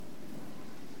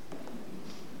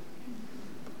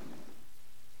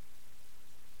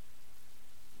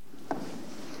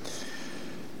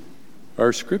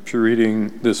Our scripture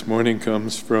reading this morning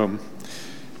comes from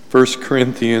 1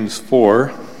 Corinthians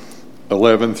 4,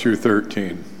 11 through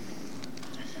 13.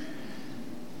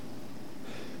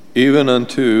 Even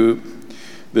unto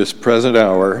this present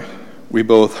hour we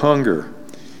both hunger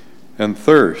and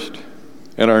thirst,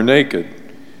 and are naked,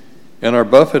 and are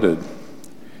buffeted,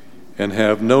 and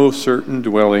have no certain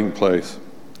dwelling place,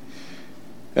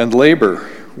 and labor,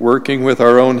 working with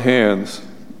our own hands,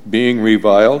 being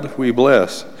reviled, we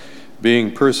bless,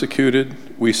 being persecuted,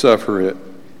 we suffer it,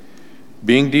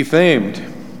 being defamed,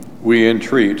 we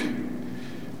entreat.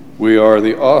 We are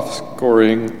the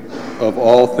offscouring of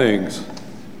all things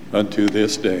unto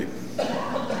this day.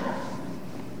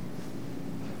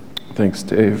 Thanks,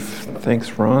 Dave.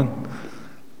 Thanks, Ron.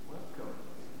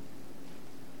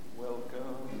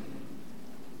 Welcome.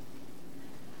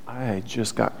 I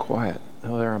just got quiet.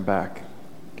 Oh, there, I'm back.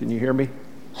 Can you hear me?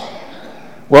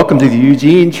 Welcome to the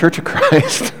Eugene Church of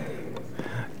Christ.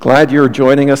 Glad you're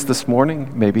joining us this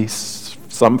morning. Maybe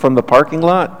some from the parking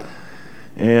lot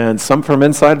and some from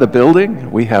inside the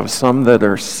building. We have some that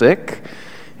are sick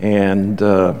and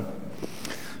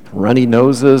runny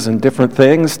noses and different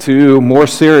things to more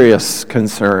serious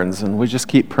concerns. And we just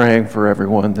keep praying for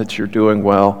everyone that you're doing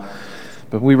well.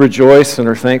 But we rejoice and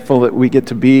are thankful that we get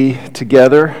to be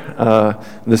together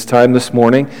this time this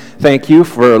morning. Thank you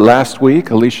for last week.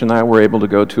 Alicia and I were able to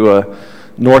go to a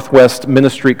Northwest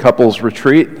Ministry Couples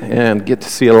Retreat and get to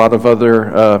see a lot of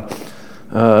other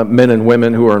men and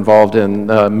women who are involved in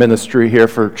ministry here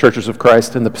for Churches of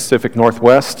Christ in the Pacific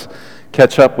Northwest.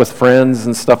 Catch up with friends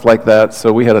and stuff like that.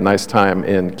 So we had a nice time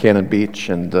in Cannon Beach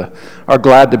and are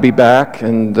glad to be back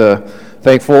and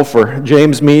thankful for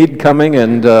James Mead coming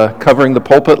and covering the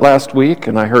pulpit last week.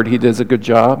 And I heard he did a good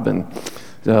job and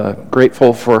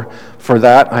grateful for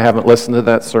that. I haven't listened to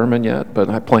that sermon yet, but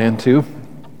I plan to.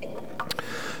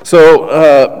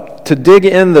 So to dig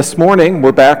in this morning,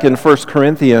 we're back in 1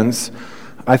 Corinthians.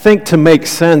 I think to make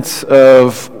sense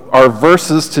of our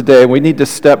verses today, we need to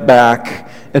step back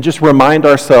and just remind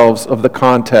ourselves of the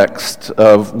context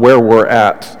of where we're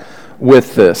at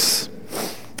with this.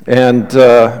 And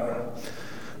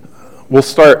we'll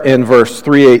start in verse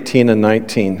 3:18 and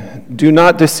 19. Do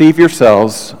not deceive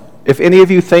yourselves. If any of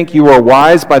you think you are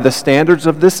wise by the standards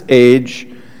of this age,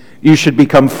 you should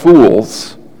become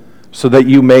fools, so that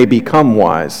you may become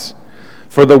wise.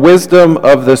 For the wisdom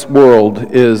of this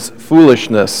world is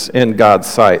foolishness in God's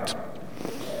sight.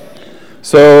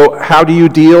 So how do you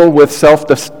deal with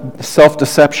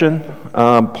self-deception?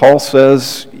 Paul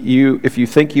says, if you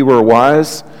think you are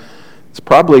wise, it's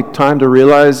probably time to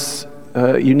realize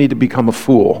you need to become a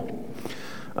fool.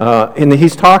 And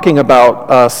he's talking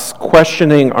about us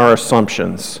questioning our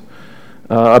assumptions.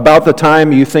 About the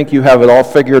time you think you have it all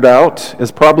figured out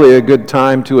is probably a good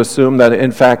time to assume that in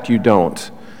fact you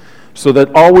don't. So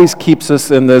that always keeps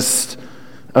us in this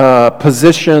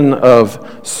position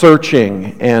of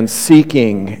searching and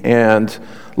seeking and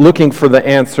looking for the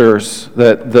answers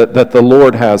that the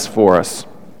Lord has for us.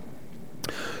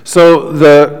 So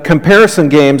the comparison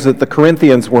games that the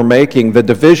Corinthians were making, the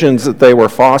divisions that they were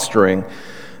fostering,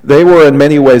 they were in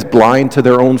many ways blind to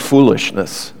their own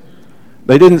foolishness.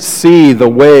 They didn't see the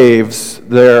waves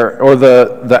there or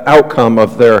the outcome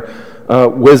of their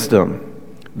wisdom,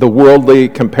 the worldly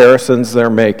comparisons they're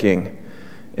making.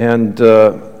 And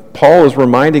Paul is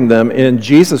reminding them, in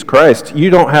Jesus Christ,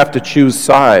 you don't have to choose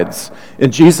sides.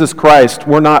 In Jesus Christ,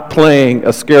 we're not playing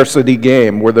a scarcity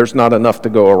game where there's not enough to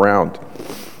go around.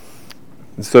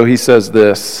 And so he says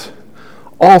this,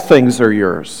 all things are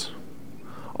yours.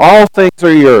 All things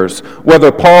are yours,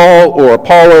 whether Paul or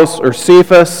Apollos or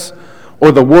Cephas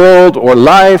or the world or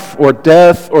life or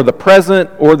death or the present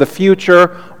or the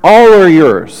future, all are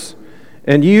yours.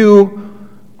 And you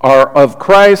are of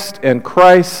Christ, and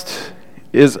Christ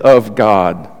is of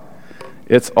God.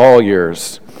 It's all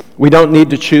yours. We don't need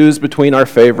to choose between our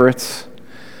favorites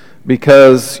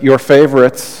because your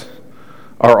favorites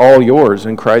are all yours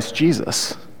in Christ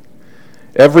Jesus.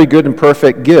 Every good and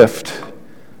perfect gift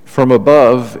from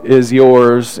above is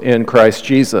yours in Christ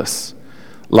Jesus.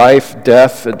 Life,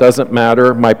 death, it doesn't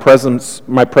matter. My present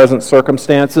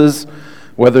circumstances,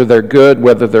 whether they're good,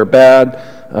 whether they're bad,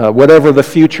 whatever the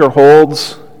future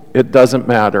holds, it doesn't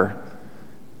matter.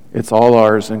 It's all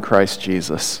ours in Christ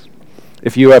Jesus.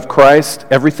 If you have Christ,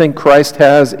 everything Christ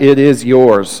has, it is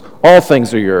yours. All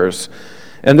things are yours.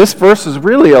 And this verse is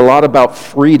really a lot about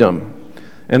freedom.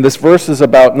 And this verse is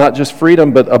about not just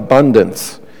freedom, but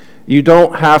abundance. You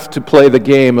don't have to play the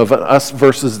game of an us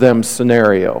versus them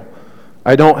scenario.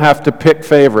 I don't have to pick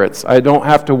favorites. I don't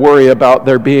have to worry about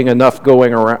there being enough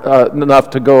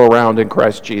to go around in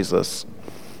Christ Jesus.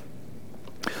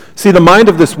 See, the mind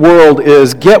of this world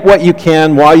is get what you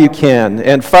can while you can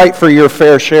and fight for your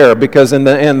fair share, because in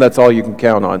the end, that's all you can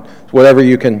count on. It's whatever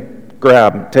you can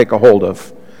grab and take a hold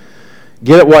of.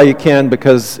 Get it while you can,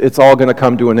 because it's all going to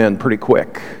come to an end pretty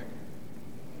quick.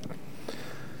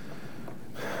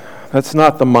 That's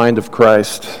not the mind of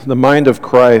Christ. The mind of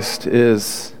Christ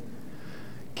is,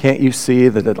 can't you see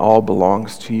that it all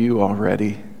belongs to you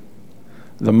already?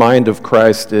 The mind of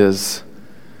Christ is,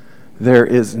 there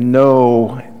is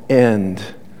no end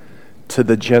to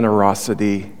the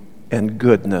generosity and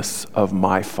goodness of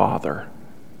my Father.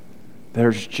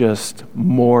 There's just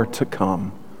more to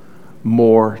come,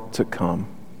 more to come.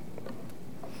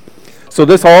 So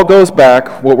this all goes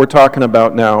back, what we're talking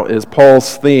about now is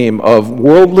Paul's theme of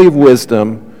worldly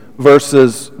wisdom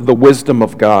versus the wisdom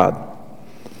of God.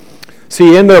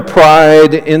 See, in their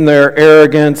pride, in their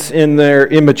arrogance, in their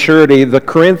immaturity, the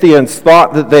Corinthians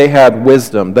thought that they had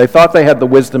wisdom. They thought they had the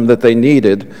wisdom that they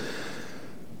needed.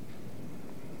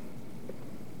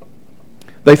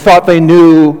 They thought they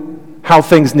knew how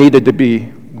things needed to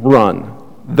be run.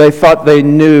 They thought they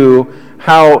knew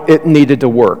how it needed to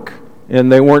work. And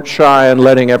they weren't shy in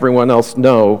letting everyone else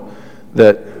know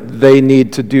that they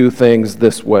need to do things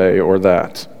this way or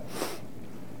that.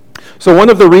 So one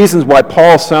of the reasons why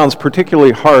Paul sounds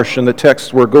particularly harsh in the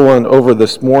text we're going over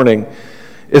this morning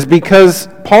is because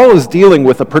Paul is dealing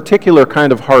with a particular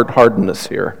kind of hard-heartedness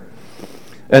here.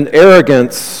 An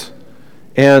arrogance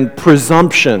and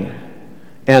presumption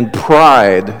and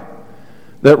pride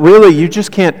that really you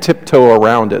just can't tiptoe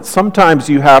around it. Sometimes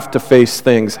you have to face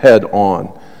things head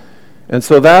on. And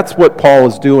so that's what Paul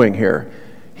is doing here.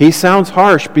 He sounds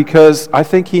harsh because I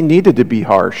think he needed to be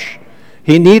harsh.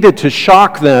 He needed to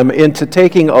shock them into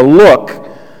taking a look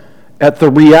at the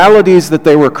realities that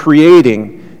they were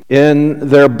creating in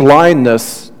their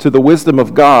blindness to the wisdom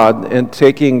of God and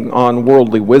taking on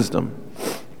worldly wisdom.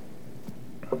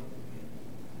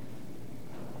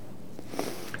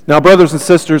 Now, brothers and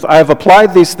sisters, I have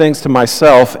applied these things to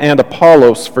myself and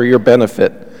Apollos for your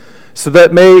benefit, so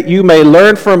that you may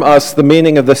learn from us the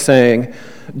meaning of the saying,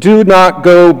 do not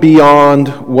go beyond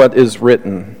what is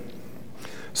written.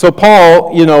 So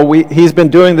Paul, he's been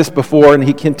doing this before, and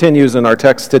he continues in our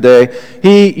text today.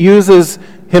 He uses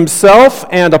himself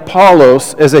and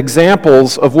Apollos as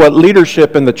examples of what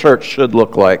leadership in the church should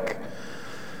look like.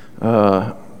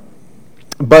 But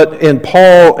in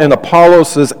Paul and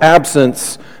Apollos'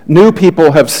 absence, new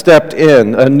people have stepped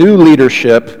in, a new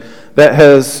leadership that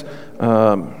has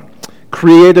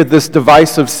created this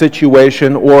divisive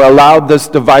situation or allowed this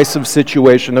divisive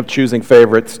situation of choosing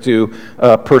favorites to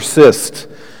persist.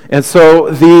 And so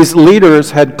these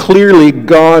leaders had clearly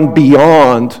gone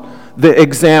beyond the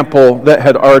example that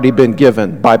had already been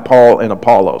given by Paul and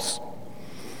Apollos.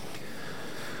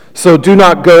 So do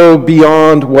not go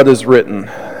beyond what is written.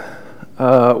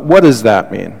 What does that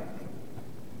mean?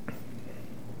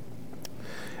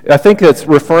 I think it's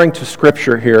referring to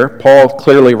Scripture here. Paul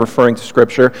clearly referring to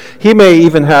Scripture. He may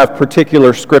even have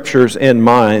particular Scriptures in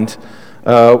mind.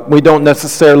 We don't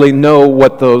necessarily know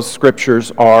what those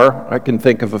Scriptures are. I can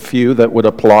think of a few that would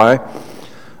apply.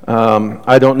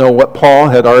 I don't know what Paul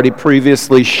had already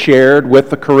previously shared with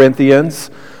the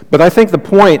Corinthians, but I think the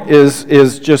point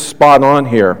is just spot on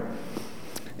here.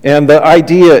 And the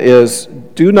idea is,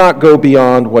 do not go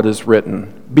beyond what is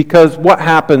written. Because what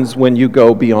happens when you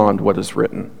go beyond what is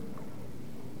written?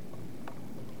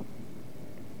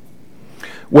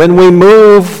 When we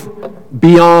move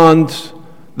beyond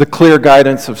the clear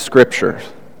guidance of Scripture,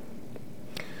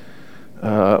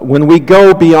 when we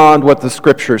go beyond what the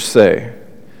Scriptures say,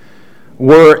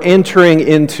 we're entering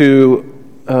into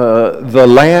the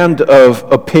land of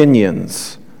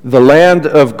opinions, the land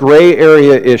of gray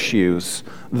area issues,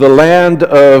 the land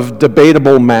of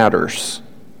debatable matters.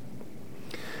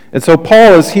 And so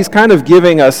Paul he's kind of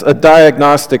giving us a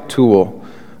diagnostic tool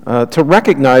to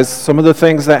recognize some of the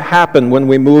things that happen when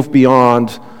we move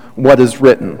beyond what is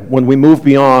written, when we move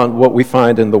beyond what we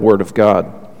find in the Word of God.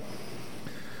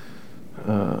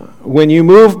 When you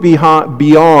move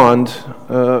beyond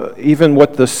even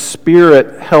what the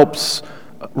Spirit helps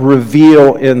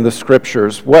reveal in the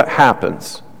Scriptures, what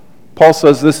happens? Paul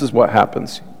says this is what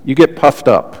happens. You get puffed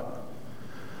up.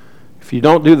 If you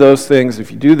don't do those things,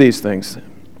 if you do these things,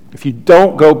 if you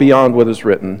don't go beyond what is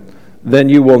written, then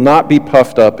you will not be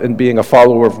puffed up in being a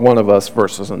follower of one of us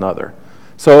versus another.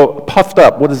 So puffed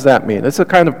up, what does that mean? It's a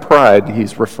kind of pride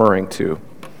he's referring to.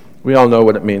 We all know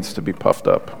what it means to be puffed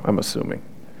up, I'm assuming.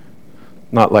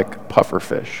 Not like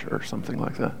pufferfish or something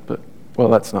like that, but, well,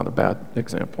 that's not a bad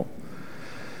example.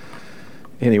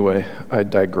 Anyway, I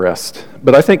digressed.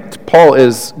 But I think Paul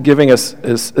is giving us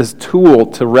his tool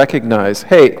to recognize,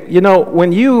 hey,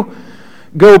 when you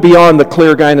go beyond the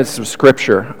clear guidance of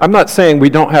Scripture, I'm not saying we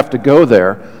don't have to go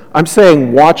there. I'm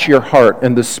saying watch your heart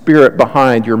and the spirit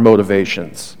behind your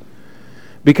motivations.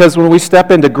 Because when we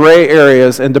step into gray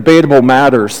areas and debatable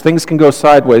matters, things can go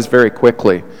sideways very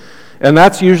quickly. And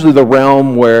that's usually the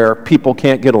realm where people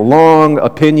can't get along,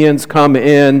 opinions come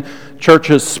in,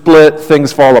 churches split,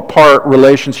 things fall apart,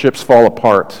 relationships fall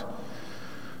apart.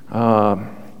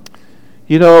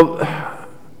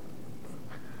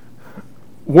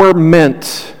 We're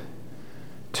meant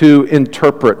to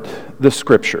interpret the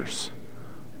Scriptures.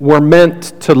 We're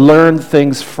meant to learn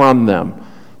things from them.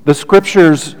 The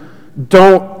Scriptures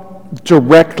don't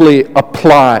directly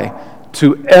apply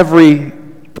to every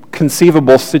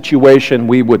conceivable situation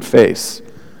we would face.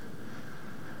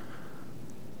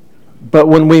 But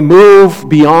when we move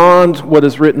beyond what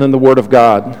is written in the Word of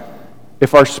God,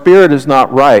 if our spirit is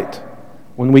not right,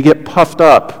 when we get puffed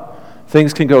up,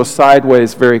 things can go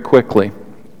sideways very quickly.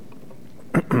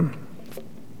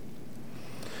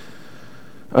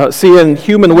 See, in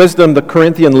human wisdom, the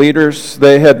Corinthian leaders,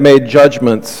 they had made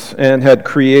judgments and had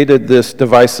created this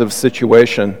divisive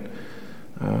situation.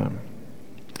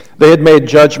 They had made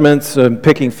judgments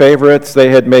picking favorites. They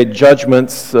had made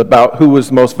judgments about who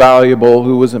was most valuable,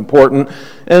 who was important.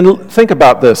 And think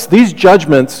about this. These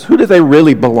judgments, who do they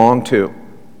really belong to?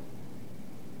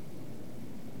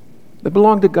 They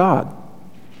belong to God.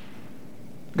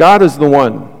 God is the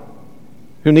one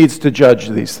who needs to judge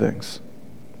these things.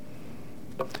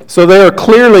 So they are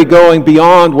clearly going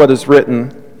beyond what is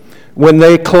written when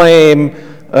they claim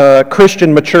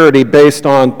Christian maturity based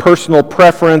on personal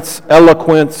preference,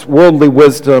 eloquence, worldly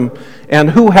wisdom,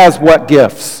 and who has what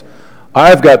gifts.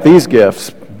 I've got these gifts.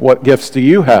 What gifts do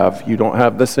you have? You don't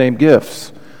have the same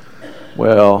gifts.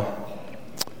 Well,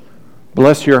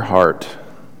 bless your heart.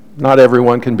 Not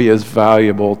everyone can be as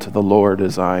valuable to the Lord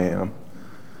as I am.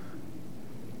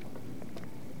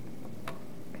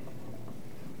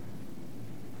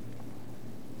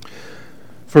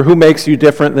 For who makes you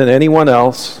different than anyone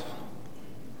else?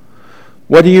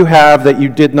 What do you have that you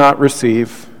did not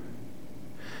receive?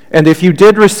 And if you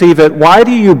did receive it, why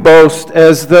do you boast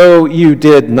as though you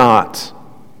did not?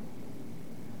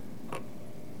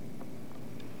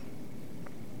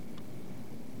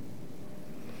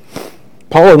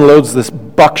 Paul unloads this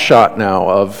buckshot now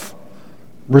of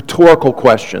rhetorical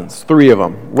questions, 3 of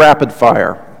them, rapid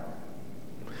fire,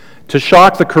 to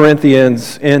shock the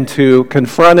Corinthians into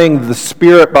confronting the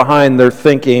spirit behind their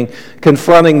thinking,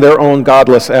 confronting their own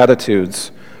godless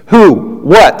attitudes. Who?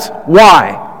 What?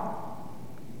 Why?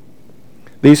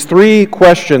 These 3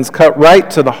 questions cut right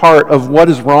to the heart of what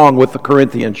is wrong with the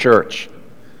Corinthian church.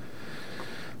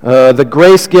 The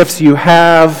grace gifts you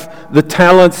have, the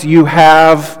talents you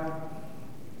have,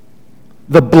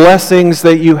 the blessings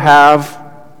that you have,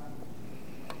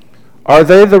 are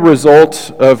they the result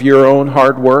of your own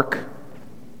hard work,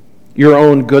 your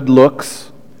own good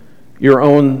looks, your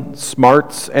own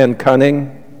smarts and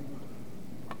cunning?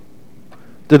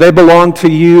 Do they belong to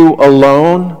you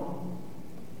alone?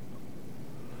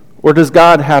 Or does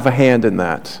God have a hand in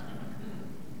that?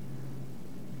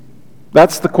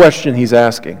 That's the question he's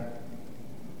asking.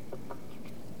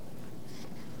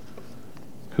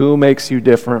 Who makes you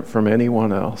different from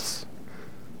anyone else?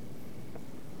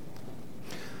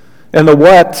 And the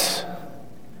what,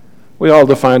 we all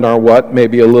define our what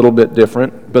maybe a little bit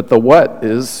different, but the what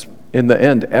is, in the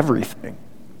end, everything.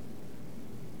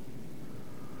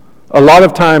 A lot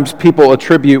of times people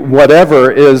attribute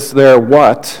whatever is their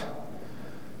what,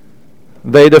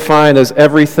 they define as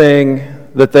everything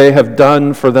that they have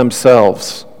done for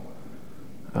themselves.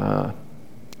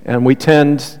 And we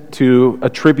tend to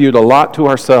attribute a lot to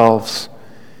ourselves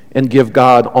and give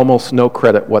God almost no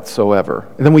credit whatsoever.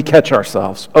 And then we catch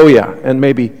ourselves. Oh yeah, and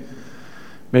maybe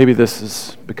this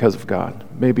is because of God.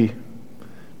 Maybe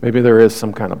there is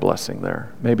some kind of blessing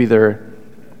there.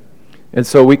 And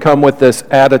so we come with this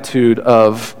attitude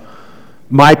of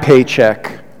my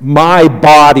paycheck, my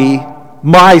body,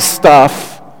 my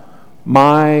stuff,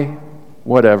 my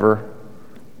whatever.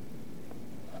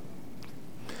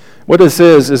 What this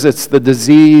is it's the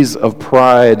disease of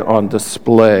pride on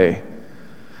display.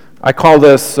 I call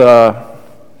this,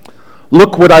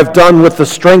 look what I've done with the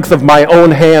strength of my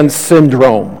own hands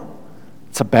syndrome.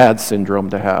 It's a bad syndrome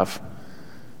to have.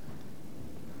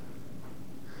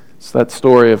 It's that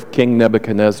story of King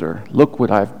Nebuchadnezzar. Look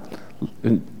what I've,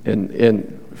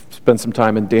 spend some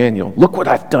time in Daniel. Look what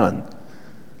I've done.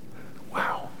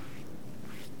 Wow.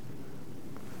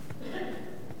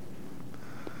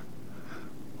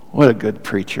 What a good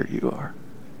preacher you are.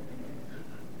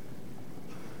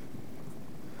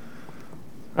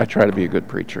 I try to be a good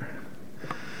preacher.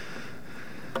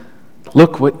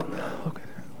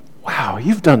 Wow,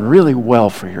 you've done really well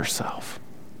for yourself.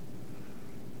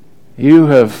 You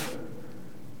have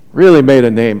really made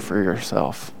a name for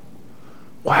yourself.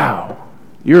 Wow,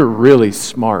 you're really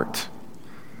smart.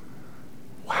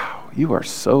 Wow, you are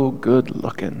so good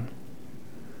looking.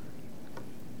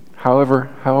 However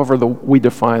we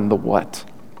define the what.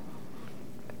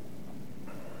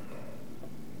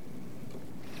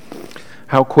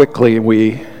 How quickly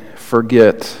we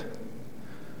forget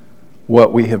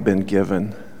what we have been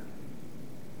given.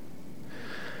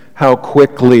 How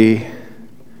quickly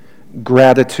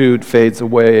gratitude fades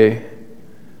away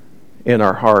in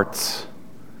our hearts.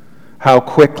 How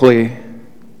quickly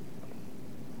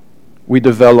we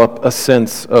develop a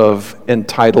sense of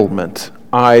entitlement.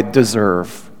 I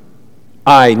deserve.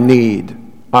 I need.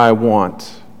 I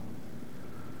want.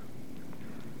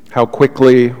 How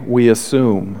quickly we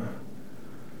assume.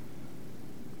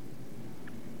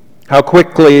 How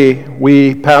quickly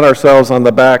we pat ourselves on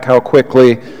the back, how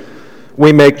quickly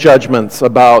we make judgments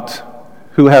about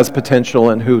who has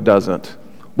potential and who doesn't.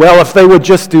 Well, if they would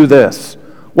just do this,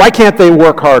 why can't they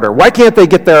work harder? Why can't they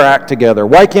get their act together?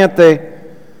 Why can't they?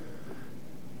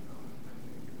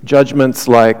 Judgments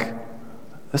like,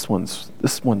 this one's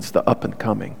the up and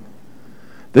coming.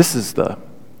 This is the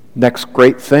next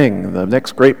great thing, the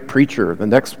next great preacher, the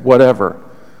next whatever,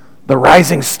 the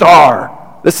rising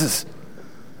star. This is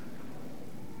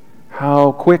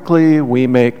how quickly we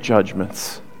make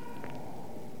judgments.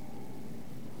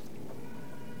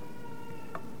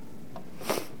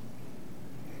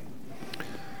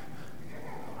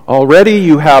 Already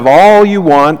you have all you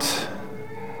want.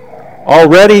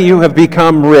 Already you have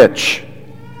become rich.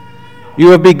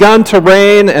 You have begun to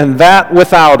reign, and that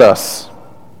without us.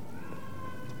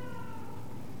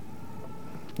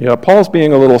 Yeah, Paul's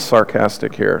being a little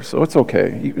sarcastic here, so it's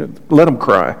okay. Let him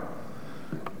cry.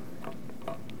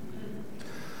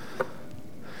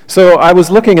 So I was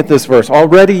looking at this verse.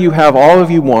 Already you have all of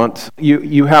you want.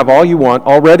 You have all you want.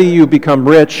 Already you become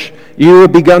rich. You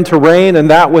have begun to reign, and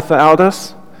that without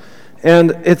us.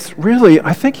 And it's really,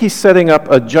 I think he's setting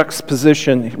up a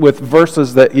juxtaposition with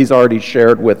verses that he's already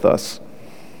shared with us.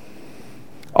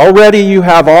 Already you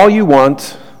have all you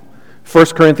want. 1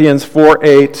 Corinthians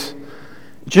 4:8.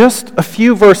 Just a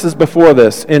few verses before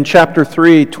this, in chapter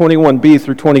 3, 21b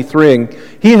through 23,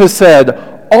 he has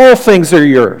said, all things are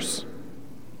yours.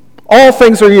 All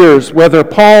things are yours, whether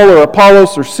Paul or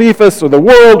Apollos or Cephas or the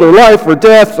world or life or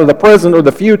death or the present or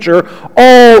the future,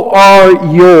 all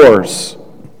are yours.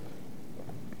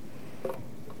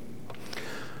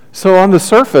 So on the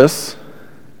surface,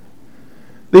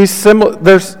 there's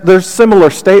similar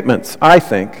statements, I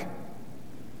think.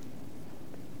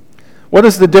 What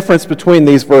is the difference between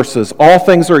these verses? All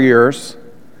things are yours,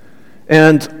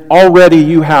 and already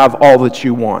you have all that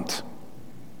you want.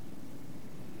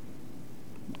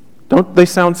 Don't they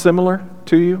sound similar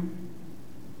to you?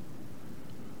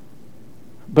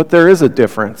 But there is a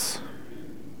difference.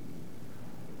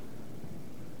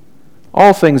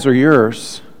 All things are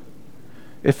yours.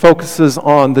 It focuses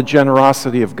on the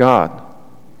generosity of God.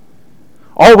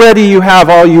 Already you have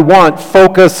all you want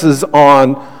focuses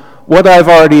on what I've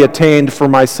already attained for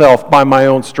myself by my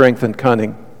own strength and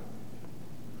cunning.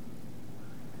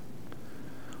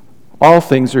 All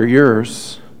things are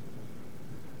yours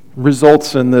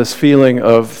results in this feeling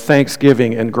of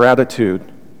thanksgiving and gratitude.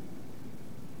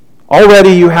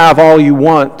 Already you have all you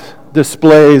want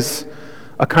displays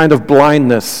a kind of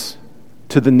blindness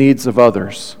to the needs of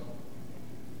others.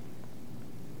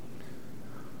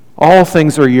 All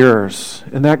things are yours.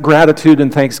 And that gratitude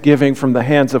and thanksgiving from the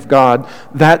hands of God,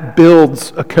 that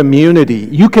builds a community.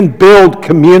 You can build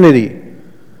community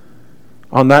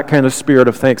on that kind of spirit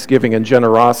of thanksgiving and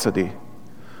generosity.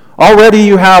 Already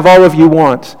you have all of you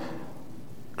want.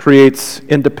 Creates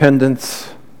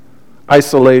independence,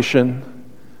 isolation,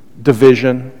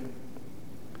 division.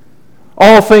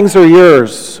 All things are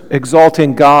yours,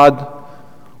 exalting God.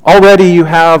 Already you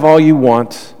have all you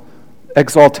want.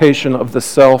 Exaltation of the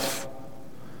self.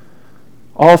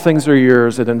 All things are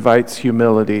yours. It invites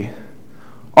humility.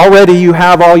 Already you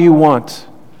have all you want.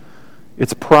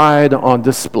 It's pride on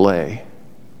display.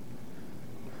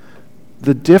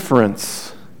 The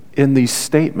difference in these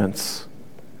statements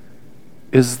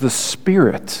is the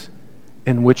spirit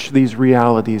in which these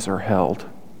realities are held.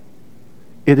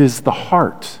 It is the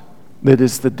heart that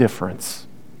is the difference,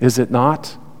 is it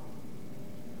not?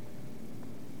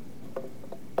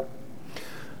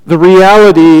 The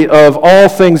reality of all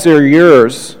things are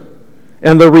yours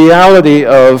and the reality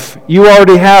of you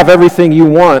already have everything you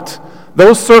want,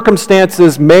 those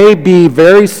circumstances may be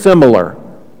very similar.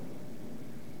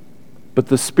 but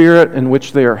the spirit in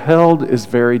which they are held is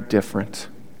very different.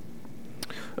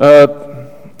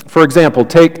 For example,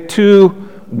 take two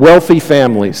wealthy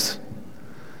families.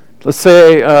 Let's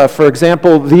say, for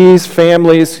example, these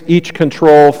families each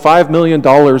control $5 million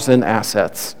in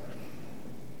assets.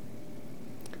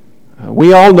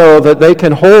 We all know that they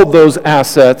can hold those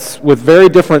assets with very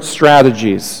different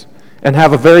strategies and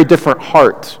have a very different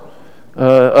heart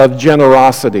of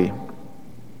generosity.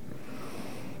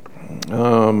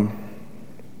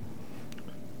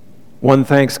 One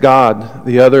thanks God,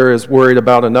 the other is worried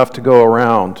about enough to go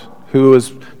around. Who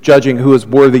is judging who is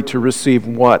worthy to receive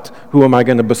what? Who am I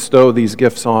going to bestow these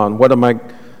gifts on?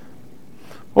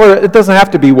 Or it doesn't have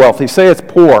to be wealthy. Say it's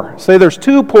poor. Say there's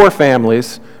two poor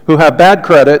families who have bad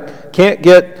credit, can't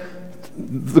get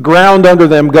the ground under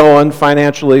them going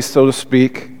financially, so to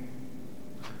speak.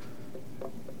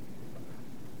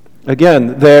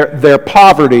 Again, their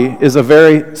poverty is a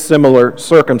very similar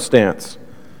circumstance.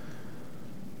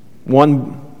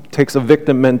 One takes a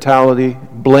victim mentality,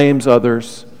 blames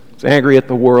others, is angry at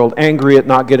the world, angry at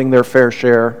not getting their fair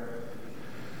share,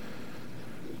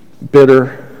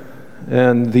 bitter.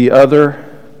 And the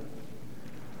other,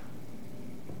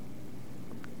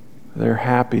 they're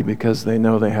happy because they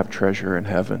know they have treasure in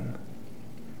heaven.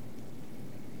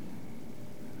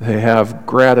 They have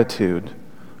gratitude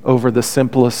over the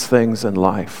simplest things in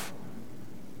life.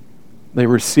 They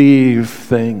receive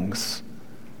things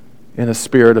in a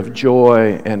spirit of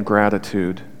joy and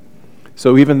gratitude.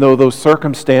 So even though those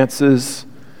circumstances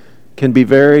can be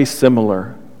very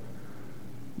similar,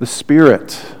 the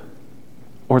spirit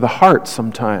or the heart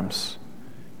sometimes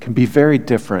can be very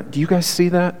different. Do you guys see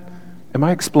that? Am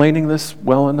I explaining this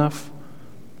well enough?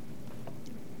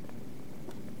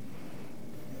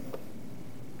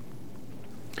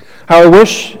 How I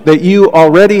wish that you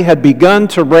already had begun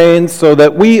to reign so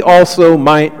that we also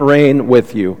might reign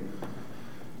with you.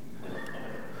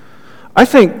 I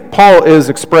think Paul is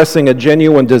expressing a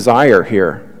genuine desire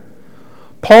here.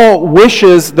 Paul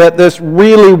wishes that this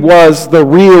really was the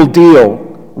real deal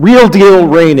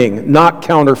reigning, not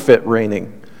counterfeit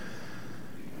reigning.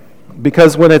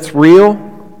 Because when it's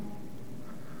real,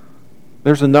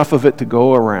 there's enough of it to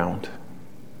go around.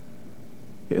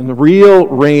 In the real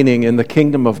reigning in the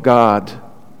kingdom of God,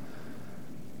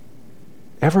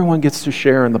 everyone gets to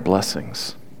share in the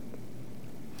blessings.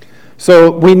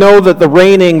 So we know that the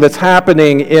reigning that's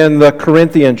happening in the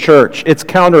Corinthian church, it's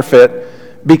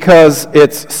counterfeit because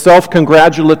it's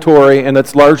self-congratulatory and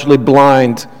it's largely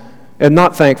blind and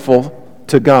not thankful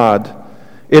to God.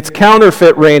 It's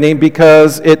counterfeit reigning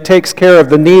because it takes care of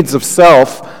the needs of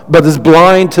self but is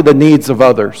blind to the needs of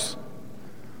others.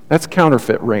 That's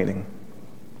counterfeit reigning.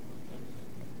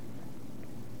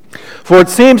 For it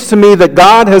seems to me that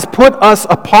God has put us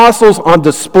apostles on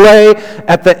display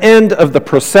at the end of the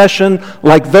procession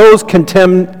like those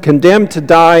condemned to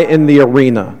die in the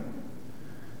arena.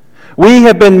 We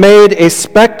have been made a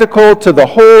spectacle to the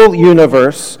whole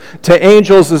universe, to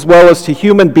angels as well as to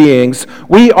human beings.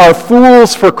 We are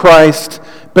fools for Christ,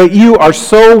 but you are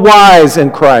so wise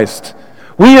in Christ.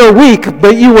 We are weak,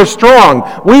 but you are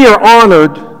strong. We are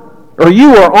honored, or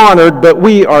you are honored, but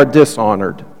we are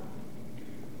dishonored.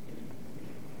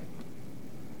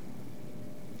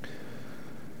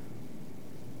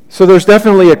 So there's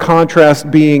definitely a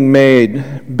contrast being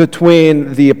made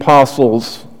between the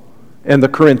apostles and the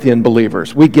Corinthian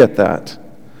believers. We get that.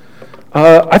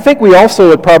 I think we also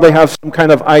would probably have some kind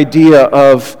of idea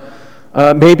of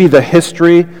maybe the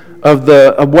history of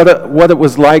what it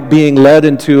was like being led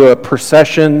into a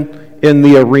procession in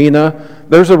the arena.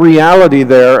 There's a reality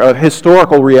there, a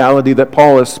historical reality that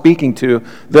Paul is speaking to,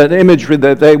 that imagery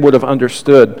that they would have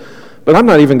understood. But I'm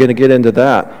not even going to get into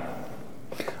that.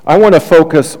 I want to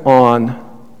focus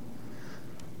on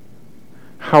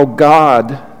how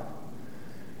God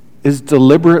is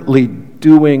deliberately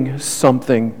doing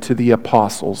something to the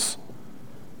apostles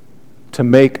to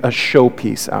make a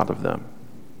showpiece out of them.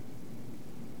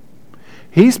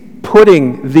 He's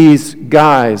putting these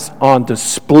guys on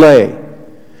display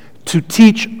to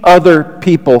teach other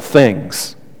people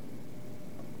things.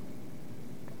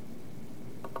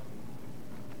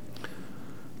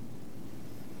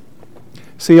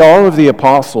 See, all of the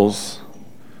apostles,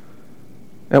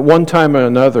 at one time or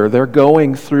another, they're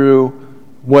going through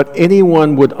what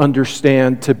anyone would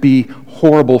understand to be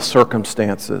horrible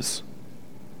circumstances.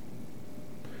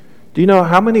 Do you know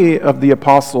how many of the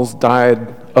apostles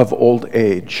died of old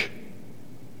age?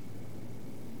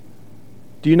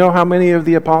 Do you know how many of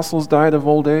the apostles died of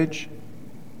old age?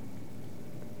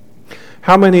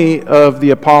 How many of the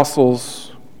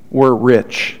apostles were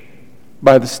rich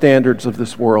by the standards of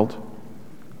this world?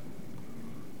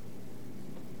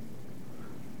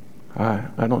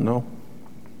 I don't know.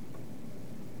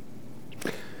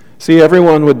 See,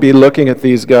 everyone would be looking at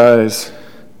these guys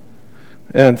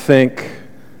and think,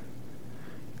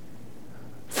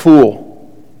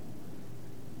 fool,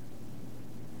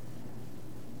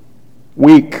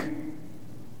 weak,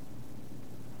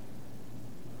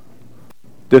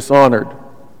 dishonored.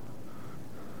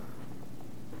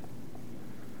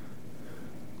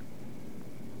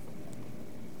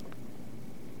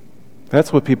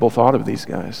 That's what people thought of these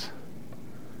guys,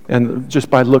 and just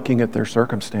by looking at their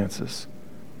circumstances.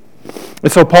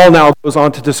 And so Paul now goes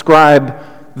on to describe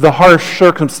the harsh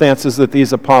circumstances that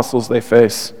these apostles they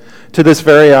face. To this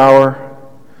very hour,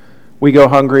 we go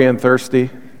hungry and thirsty.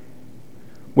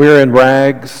 We are in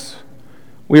rags.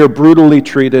 We are brutally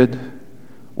treated.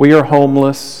 We are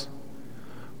homeless.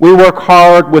 We work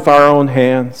hard with our own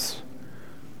hands.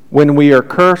 When we are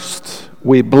cursed,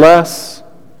 we bless.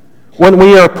 When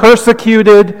we are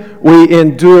persecuted, we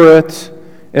endure it.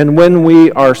 And when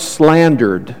we are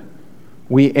slandered,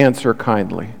 we answer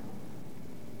kindly.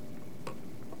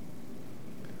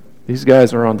 These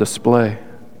guys are on display.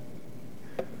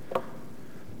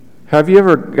 Have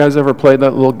you guys ever played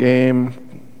that little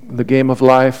game, the game of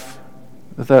life?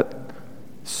 That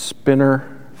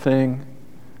spinner thing?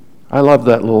 I love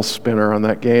that little spinner on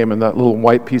that game and that little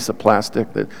white piece of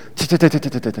plastic that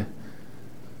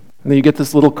and then you get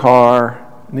this little car,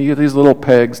 and you get these little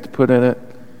pegs to put in it.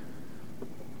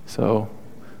 So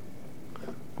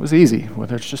it was easy. Well,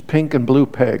 there's just pink and blue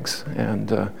pegs,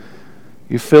 and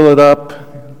you fill it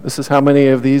up. This is how many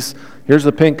of these. Here's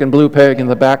the pink and blue peg in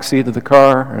the back seat of the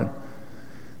car. And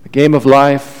the game of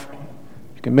life.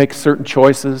 You can make certain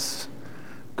choices.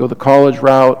 Go the college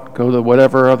route. Go the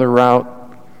whatever other route.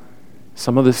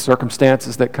 Some of the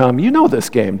circumstances that come. You know this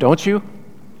game, don't you?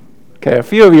 Okay, a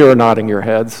few of you are nodding your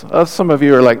heads. Some of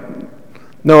you are like,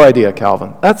 no idea,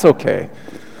 Calvin. That's okay.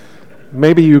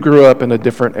 Maybe you grew up in a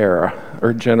different era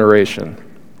or generation.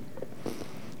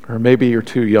 Or maybe you're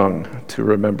too young to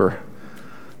remember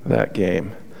that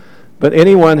game. But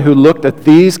anyone who looked at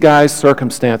these guys'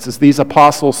 circumstances, these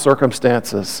apostles'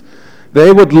 circumstances,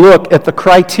 they would look at the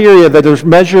criteria that is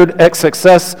measured at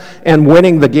success and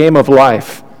winning the game of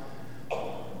life.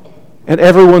 And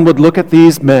everyone would look at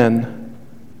these men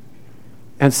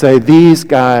and say, these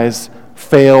guys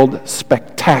failed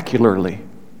spectacularly.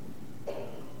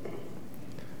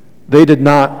 They did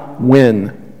not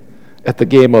win at the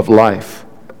game of life.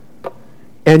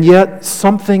 And yet,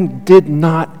 something did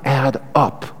not add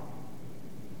up.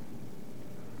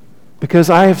 Because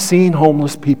I have seen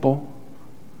homeless people.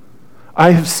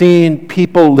 I have seen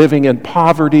people living in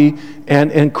poverty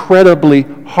and incredibly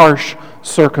harsh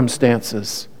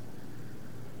circumstances.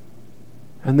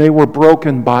 And they were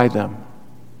broken by them.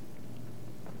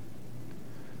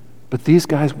 But these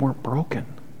guys weren't broken.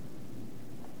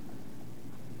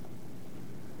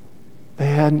 They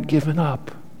hadn't given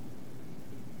up.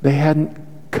 They hadn't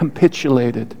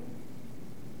capitulated.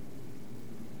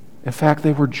 In fact,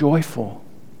 they were joyful.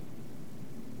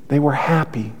 They were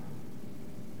happy.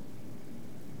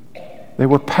 They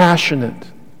were passionate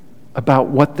about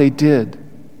what they did.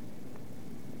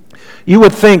 You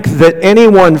would think that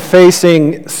anyone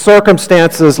facing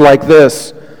circumstances like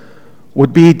this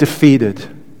would be defeated.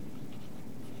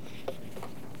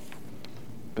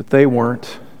 But they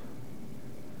weren't.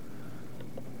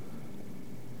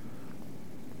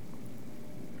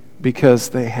 Because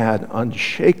they had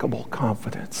unshakable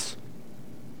confidence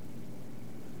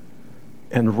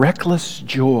and reckless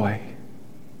joy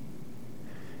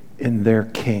in their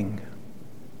King.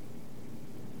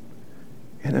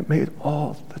 And it made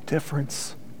all the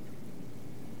difference.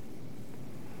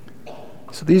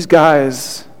 So these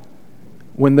guys,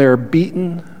 when they're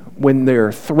beaten, when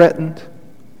they're threatened,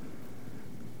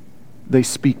 they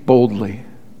speak boldly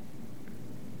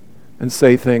and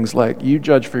say things like, you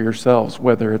judge for yourselves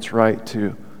whether it's right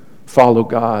to follow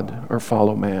God or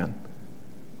follow man,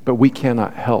 but we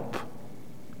cannot help.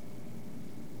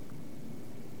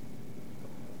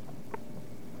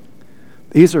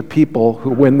 These are people who,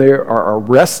 when they are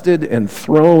arrested and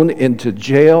thrown into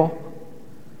jail,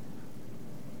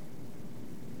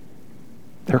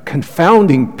 they're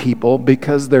confounding people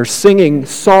because they're singing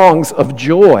songs of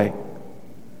joy.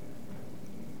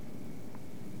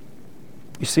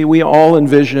 You see, we all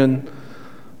envision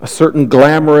a certain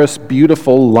glamorous,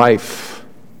 beautiful life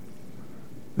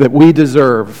that we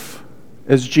deserve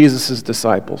as Jesus'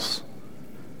 disciples,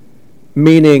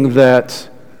 meaning that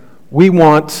we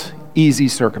want easy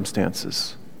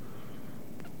circumstances,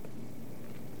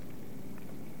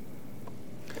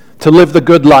 to live the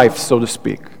good life, so to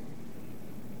speak.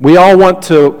 We want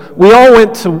to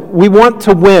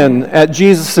win at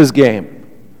Jesus' game.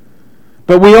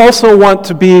 But we also want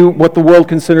to be what the world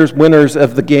considers winners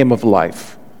of the game of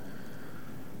life.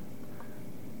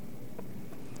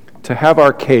 To have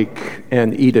our cake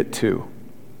and eat it too.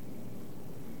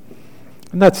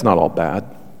 And that's not all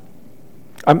bad.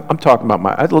 I'm talking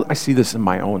about I see this in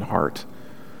my own heart.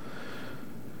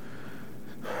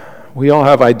 We all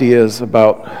have ideas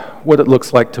about what it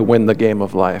looks like to win the game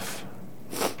of life.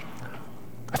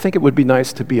 I think it would be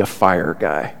nice to be a fire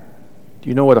guy. Do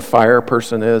you know what a fire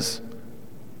person is?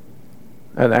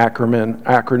 An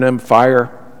acronym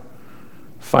FIRE.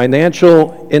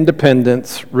 Financial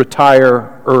independence,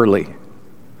 retire early.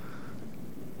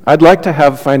 I'd like to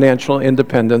have financial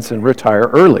independence and retire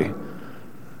early.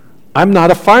 I'm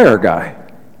not a fire guy.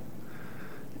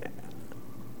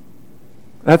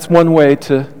 That's one way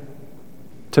to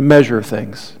measure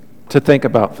things, to think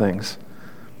about things.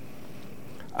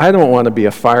 I don't want to be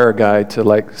a fire guy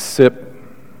to sip,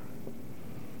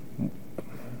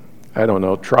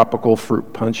 tropical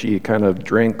fruit punchy kind of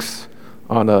drinks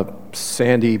on a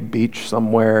sandy beach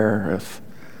somewhere with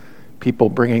people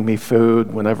bringing me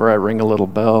food whenever I ring a little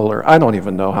bell, or I don't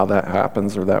even know how that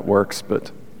happens or that works,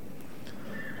 but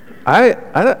I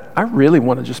really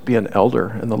want to just be an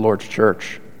elder in the Lord's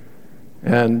church.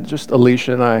 And just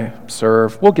Alicia and I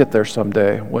serve. We'll get there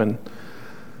someday when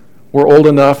we're old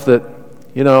enough that,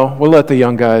 we'll let the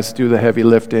young guys do the heavy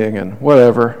lifting and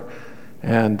whatever.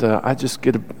 And I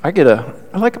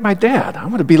like my dad. I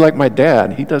want to be like my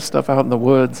dad. He does stuff out in the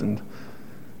woods. And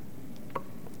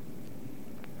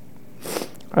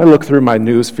I look through my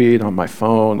news feed on my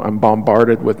phone. I'm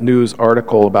bombarded with news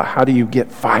article about how do you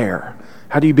get fire?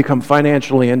 How do you become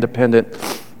financially independent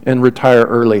and retire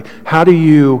early? How do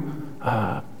you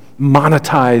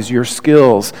monetize your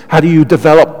skills? How do you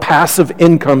develop passive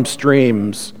income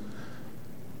streams?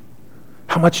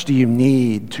 How much do you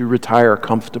need to retire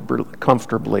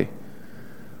comfortably?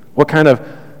 Why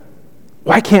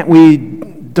can't we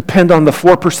depend on the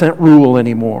 4% rule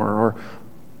anymore? Or,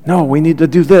 no, we need to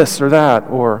do this or that,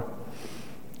 or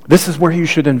this is where you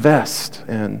should invest.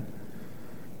 And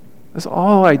there's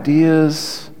all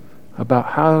ideas about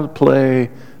how to play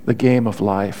the game of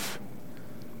life.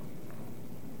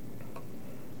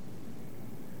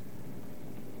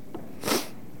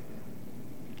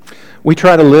 We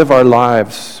try to live our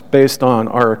lives based on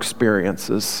our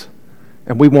experiences,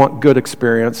 and we want good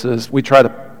experiences. We try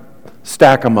to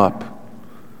stack them up.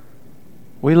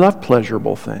 We love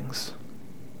pleasurable things.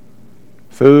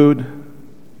 Food,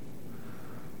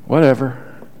 whatever.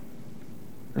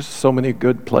 There's so many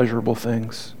good, pleasurable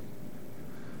things.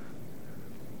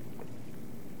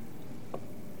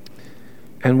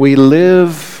 And we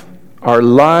live our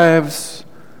lives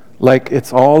like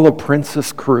it's all a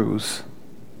Princess Cruise.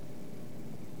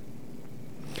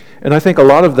 And I think a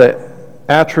lot of the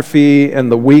atrophy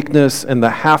and the weakness and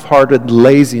the half-hearted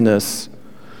laziness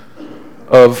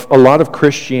of a lot of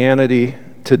Christianity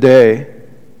today,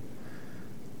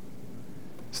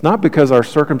 it's not because our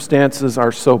circumstances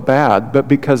are so bad, but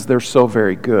because they're so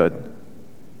very good.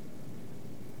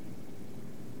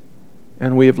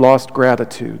 And we have lost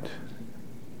gratitude.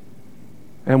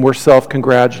 And we're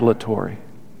self-congratulatory.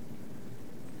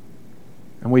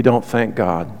 And we don't thank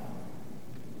God.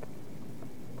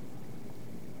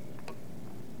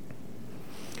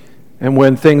 And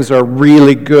when things are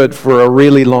really good for a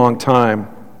really long time,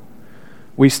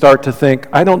 we start to think,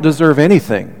 I don't deserve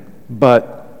anything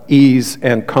but ease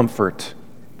and comfort.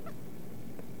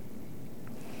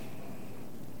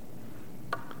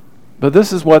 But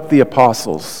this is what the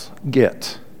apostles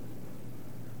get.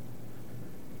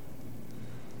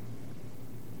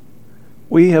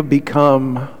 We have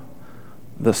become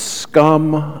the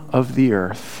scum of the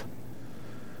earth,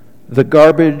 the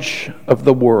garbage of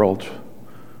the world,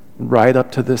 right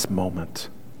up to this moment.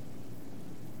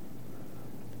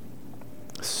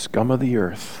 Scum of the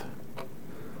earth.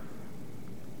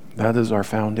 That is our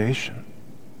foundation.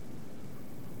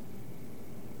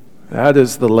 That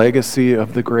is the legacy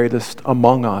of the greatest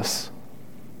among us.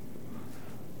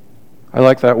 I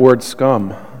like that word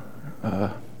scum.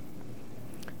 And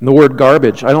the word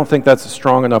garbage, I don't think that's a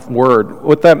strong enough word.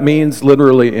 What that means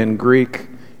literally in Greek,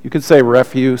 you could say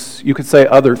refuse, you could say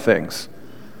other things.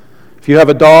 If you have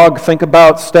a dog, think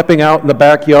about stepping out in the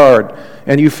backyard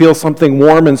and you feel something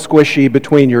warm and squishy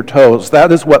between your toes.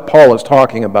 That is what Paul is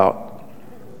talking about.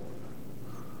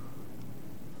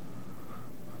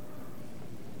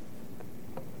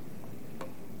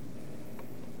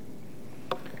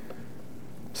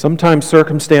 Sometimes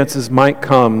circumstances might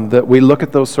come that we look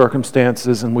at those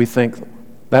circumstances and we think,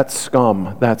 that's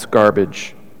scum, that's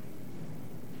garbage.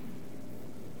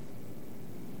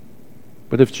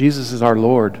 But if Jesus is our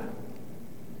Lord,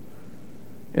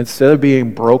 instead of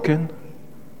being broken,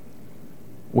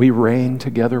 we reign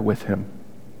together with him.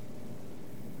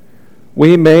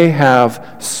 We may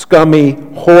have scummy,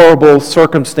 horrible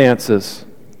circumstances,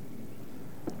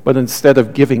 but instead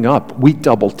of giving up, we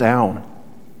double down.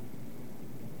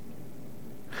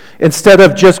 Instead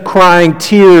of just crying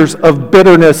tears of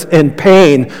bitterness and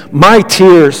pain, my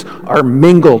tears are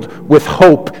mingled with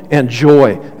hope and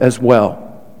joy as well.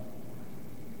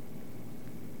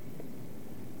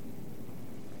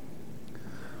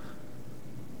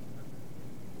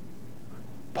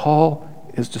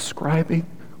 Paul is describing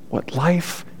what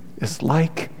life is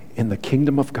like in the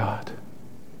kingdom of God.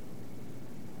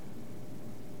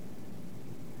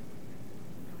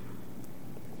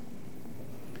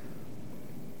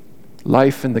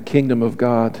 Life in the kingdom of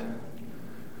God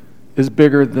is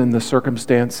bigger than the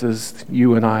circumstances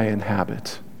you and I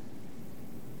inhabit.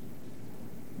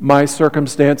 My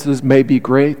circumstances may be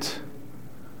great.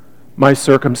 My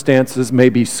circumstances may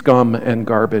be scum and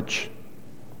garbage.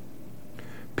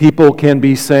 People can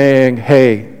be saying,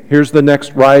 hey, here's the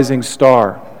next rising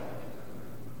star.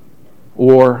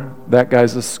 Or that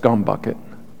guy's a scum bucket.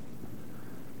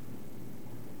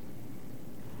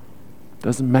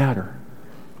 Doesn't matter.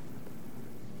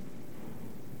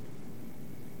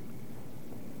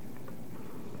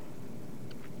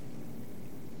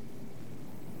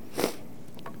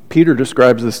 Peter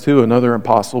describes this too, another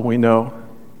apostle we know.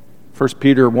 1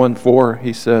 Peter 1:4,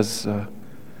 he says,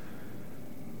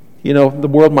 the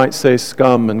world might say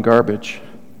scum and garbage,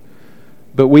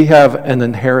 but we have an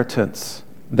inheritance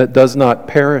that does not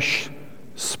perish,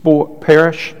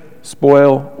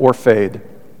 spoil, or fade. It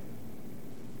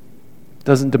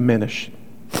doesn't diminish.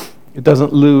 It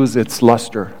doesn't lose its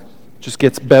luster. It just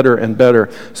gets better and better.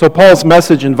 So Paul's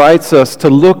message invites us to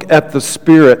look at the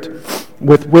spirit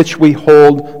with which we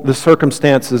hold the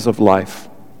circumstances of life.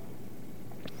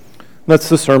 That's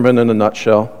the sermon in a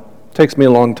nutshell. It takes me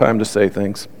a long time to say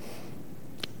things.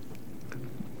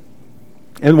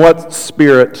 In what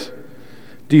spirit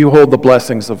do you hold the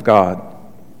blessings of God?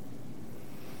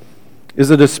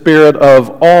 Is it a spirit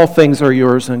of all things are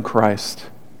yours in Christ?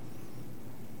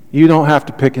 You don't have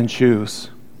to pick and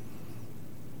choose.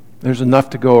 There's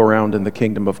enough to go around in the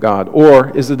kingdom of God.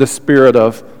 Or is it a spirit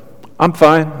of, I'm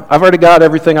fine. I've already got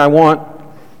everything I want.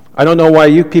 I don't know why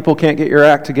you people can't get your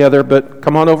act together, but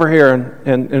come on over here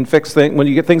and fix things. When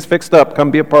you get things fixed up,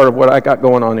 come be a part of what I got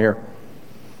going on here.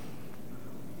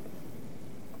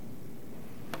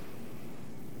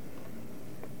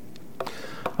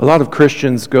 A lot of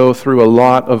Christians go through a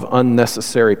lot of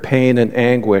unnecessary pain and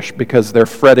anguish because they're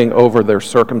fretting over their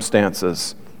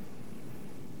circumstances.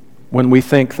 When we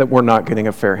think that we're not getting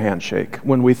a fair handshake,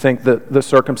 when we think that the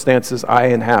circumstances I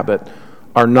inhabit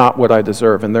are not what I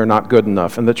deserve and they're not good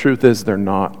enough. And the truth is they're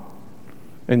not.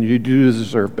 And you do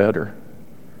deserve better.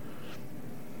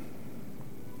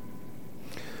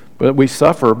 But we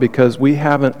suffer because we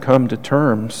haven't come to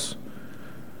terms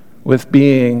with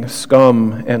being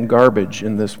scum and garbage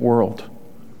in this world.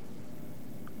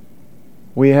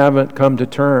 We haven't come to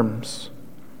terms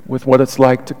with what it's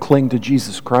like to cling to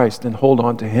Jesus Christ and hold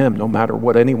on to Him no matter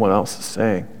what anyone else is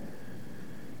saying.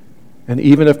 And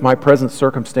even if my present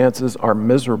circumstances are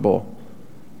miserable,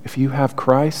 if you have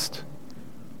Christ,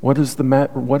 what does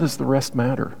the rest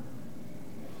matter?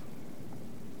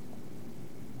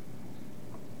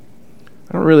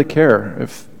 I don't really care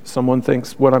if someone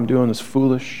thinks what I'm doing is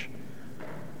foolish.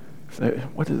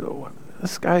 What is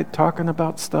this guy talking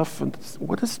about stuff?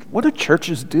 What do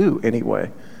churches do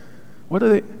anyway? What are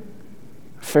they?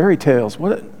 Fairy tales.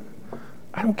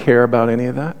 I don't care about any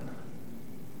of that.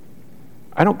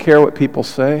 I don't care what people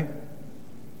say.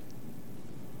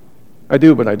 I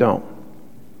do, but I don't.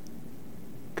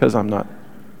 Because I'm not.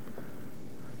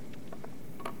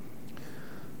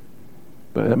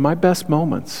 But at my best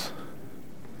moments,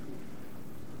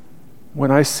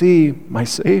 when I see my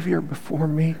Savior before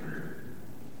me,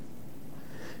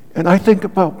 and I think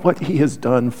about what He has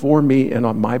done for me and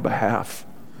on my behalf,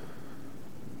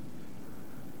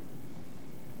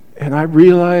 and I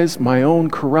realize my own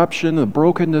corruption, the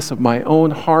brokenness of my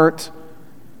own heart,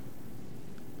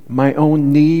 my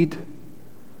own need,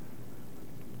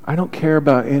 I don't care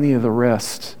about any of the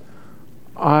rest.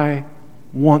 I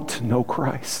want to know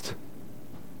Christ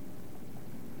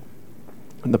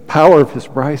and the power of His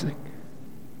rising,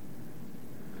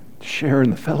 to share in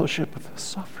the fellowship of His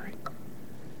suffering,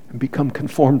 and become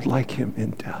conformed like Him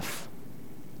in death.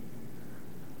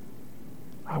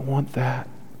 I want that,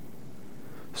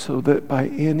 so that by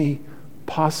any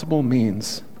possible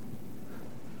means,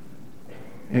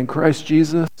 in Christ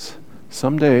Jesus,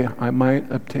 someday I might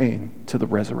obtain to the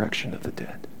resurrection of the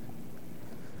dead.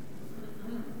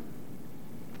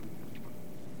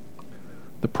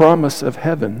 promise of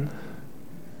heaven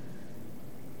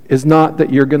is not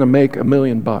that you're going to make $1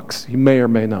 million. You may or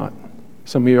may not.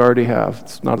 Some of you already have.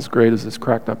 It's not as great as it's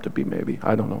cracked up to be, maybe.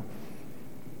 I don't know.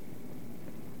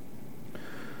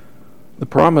 The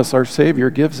promise our Savior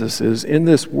gives us is, in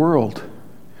this world,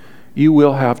 you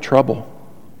will have trouble.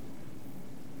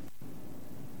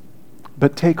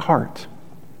 But take heart.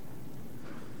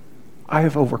 I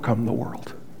have overcome the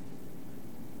world.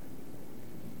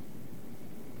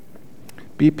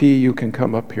 BP, you can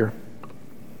come up here.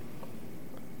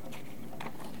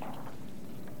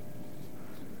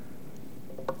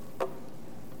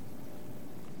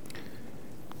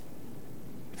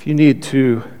 If you need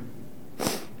to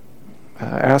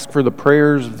ask for the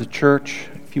prayers of the church,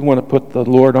 if you want to put the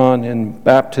Lord on in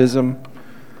baptism,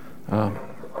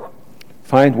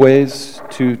 find ways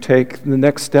to take the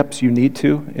next steps you need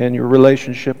to in your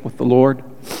relationship with the Lord.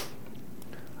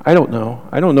 I don't know.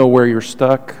 I don't know where you're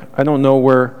stuck. I don't know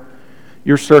where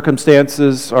your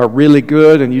circumstances are really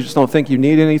good and you just don't think you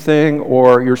need anything,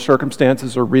 or your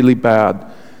circumstances are really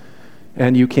bad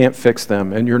and you can't fix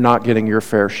them and you're not getting your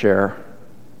fair share.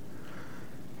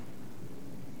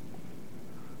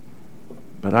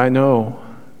 But I know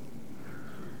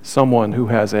someone who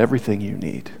has everything you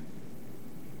need.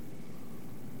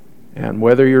 And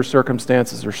whether your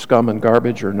circumstances are scum and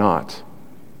garbage or not,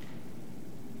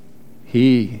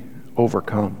 He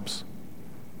overcomes.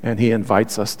 And He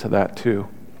invites us to that too.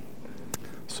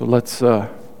 So let's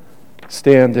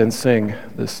stand and sing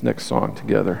this next song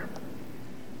together.